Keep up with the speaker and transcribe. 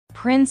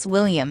Prince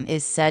William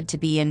is said to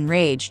be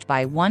enraged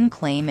by one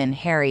claim in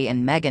Harry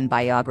and Meghan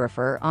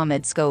biographer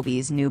Ahmed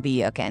Scobie's new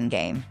book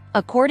Endgame.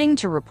 According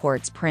to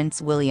reports,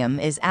 Prince William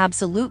is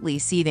absolutely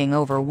seething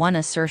over one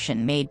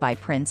assertion made by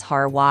Prince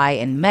Harry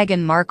and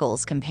Meghan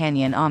Markle's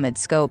companion Ahmed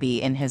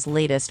Scobie in his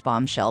latest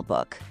bombshell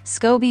book.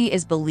 Scobie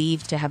is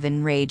believed to have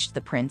enraged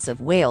the Prince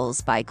of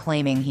Wales by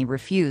claiming he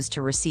refused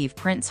to receive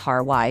Prince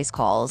Harry's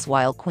calls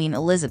while Queen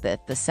Elizabeth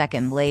II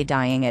lay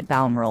dying at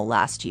Balmoral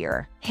last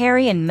year.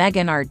 Harry and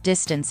Meghan are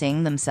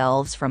distancing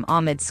themselves from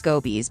Ahmed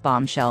Scobie's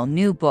bombshell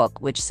new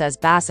book, which says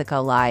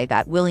basically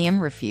that William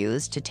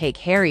refused to take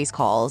Harry's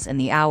calls in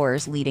the hours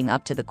leading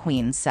up to the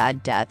Queen's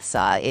sad death,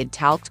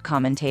 told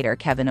commentator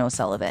Kevin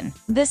O'Sullivan.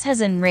 This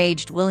has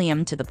enraged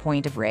William to the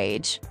point of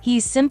rage.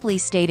 He's simply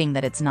stating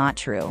that it's not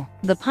true.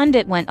 The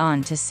pundit went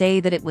on to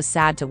say that it was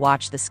sad to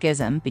watch the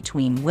schism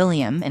between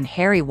William and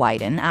Harry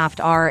widen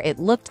after it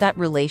looked that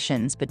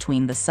relations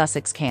between the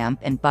Sussex camp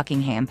and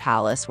Buckingham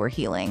Palace were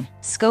healing.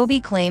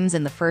 Scobie claims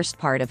in the first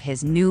part of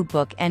his new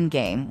book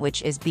Endgame,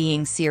 which is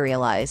being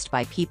serialized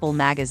by People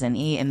magazine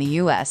in the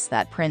US,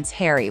 that Prince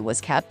Harry was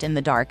kept in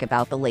the dark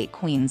about the late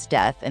Queen's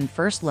death and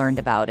first learned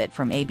about it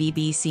from a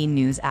BBC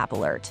News app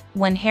alert.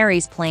 When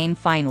Harry's plane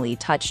finally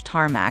touched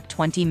tarmac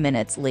 20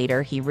 minutes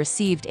later, he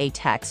received a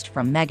text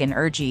from Meghan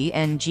urging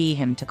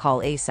him to call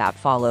ASAP,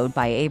 followed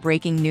by a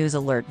breaking news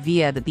alert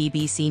via the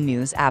BBC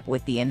News app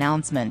with the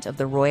announcement of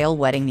the royal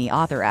wedding. The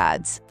author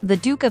adds, "The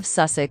Duke of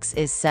Sussex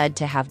is said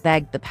to have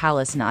begged the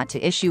palace not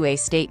to issue a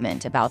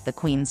statement about the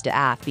Queen's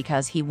death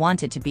because he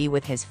wanted to be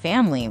with his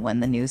family when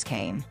the news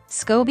came."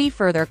 Scobie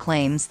further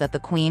claims that the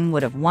Queen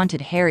would have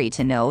wanted Harry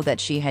to know that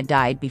she had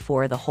died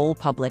before the whole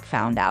public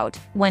found out.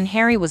 When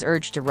Harry was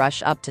urged to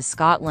rush up to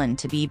Scotland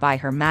to be by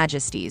Her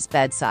Majesty's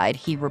bedside,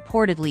 he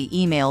reportedly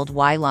emailed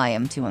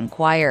William to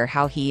inquire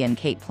how he and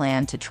Kate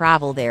planned to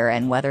travel there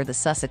and whether the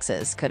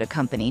Sussexes could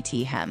accompany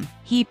him.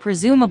 He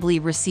presumably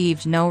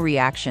received no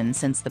reaction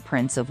since the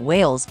Prince of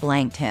Wales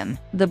blanked him.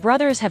 The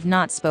brothers have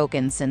not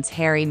spoken since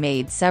Harry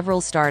made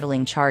several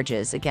startling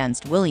charges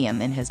against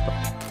William in his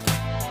book.